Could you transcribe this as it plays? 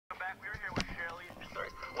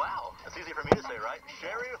right.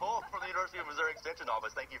 Sherri Hull from the University of Missouri Extension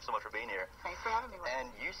Office. Thank you so much for being here. Thanks for having me.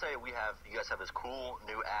 And you say you guys have this cool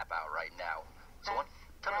new app out right now. So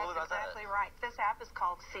tell me a little about that. That's exactly right. This app is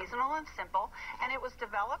called Seasonal and Simple, and it was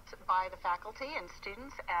developed by the faculty and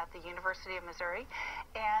students at the University of Missouri.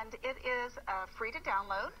 And it is free to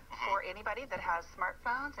download for anybody that has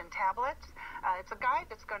smartphones and tablets. It's a guide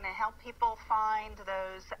that's going to help people find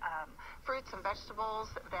those fruits and vegetables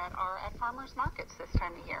that are at farmers markets this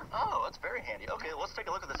time of year. Oh, that's very handy. Okay, let's take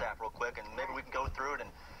a look at this app real quick, and maybe we can go through it and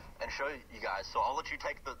show you guys. So I'll let you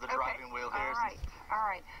take the driving wheel here. All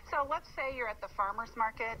right. So let's say you're at the farmer's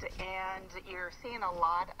market and you're seeing a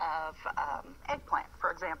lot of eggplant,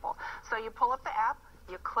 for example. So you pull up the app,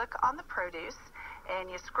 you click on the produce,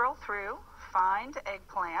 and you scroll through, find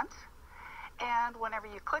eggplant. And whenever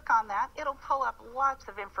you click on that, it'll pull up lots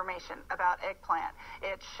of information about eggplant.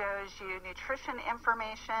 It shows you nutrition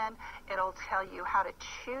information. It'll tell you how to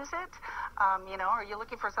choose it. Are you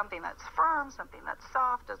looking for something that's firm, something that's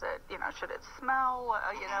soft? Does it, should it smell,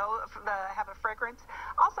 have a fragrance?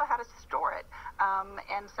 Also, how to store it,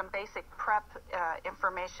 and some basic prep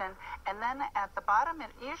information. And then at the bottom,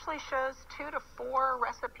 it usually shows 2 to 4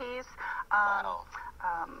 recipes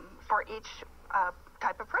for each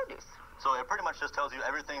type of produce. So it pretty much just tells you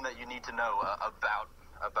everything that you need to know about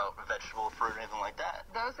vegetable, fruit, anything like that.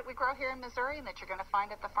 Those that we grow here in Missouri and that you're going to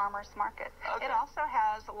find at the farmer's market. Okay. It also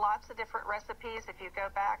has lots of different recipes. If you go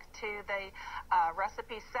back to the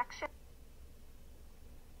recipe section,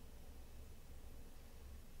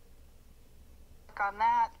 on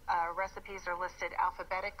that, recipes are listed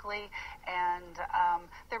alphabetically, and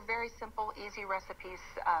they're very simple, easy recipes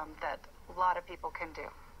that a lot of people can do.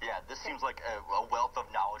 Yeah, this seems like a wealth of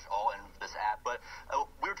knowledge all in this app, but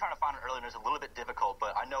we were trying to find it earlier, and it was a little bit difficult,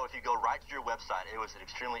 but I know if you go right to your website, it was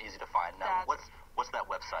extremely easy to find. Now, what's that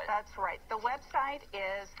website? That's right. The website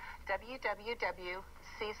is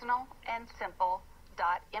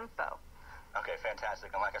www.seasonalandsimple.info. Okay,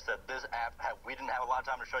 fantastic. And like I said, this app, we didn't have a lot of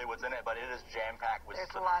time to show you what's in it, but it is jam-packed with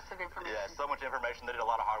lots of information. Yeah, so much information. They did a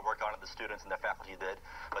lot of hard work on it, the students and the faculty did.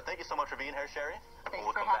 But thank you so much for being here, Sherri. Thanks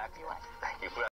for having me. Thank you.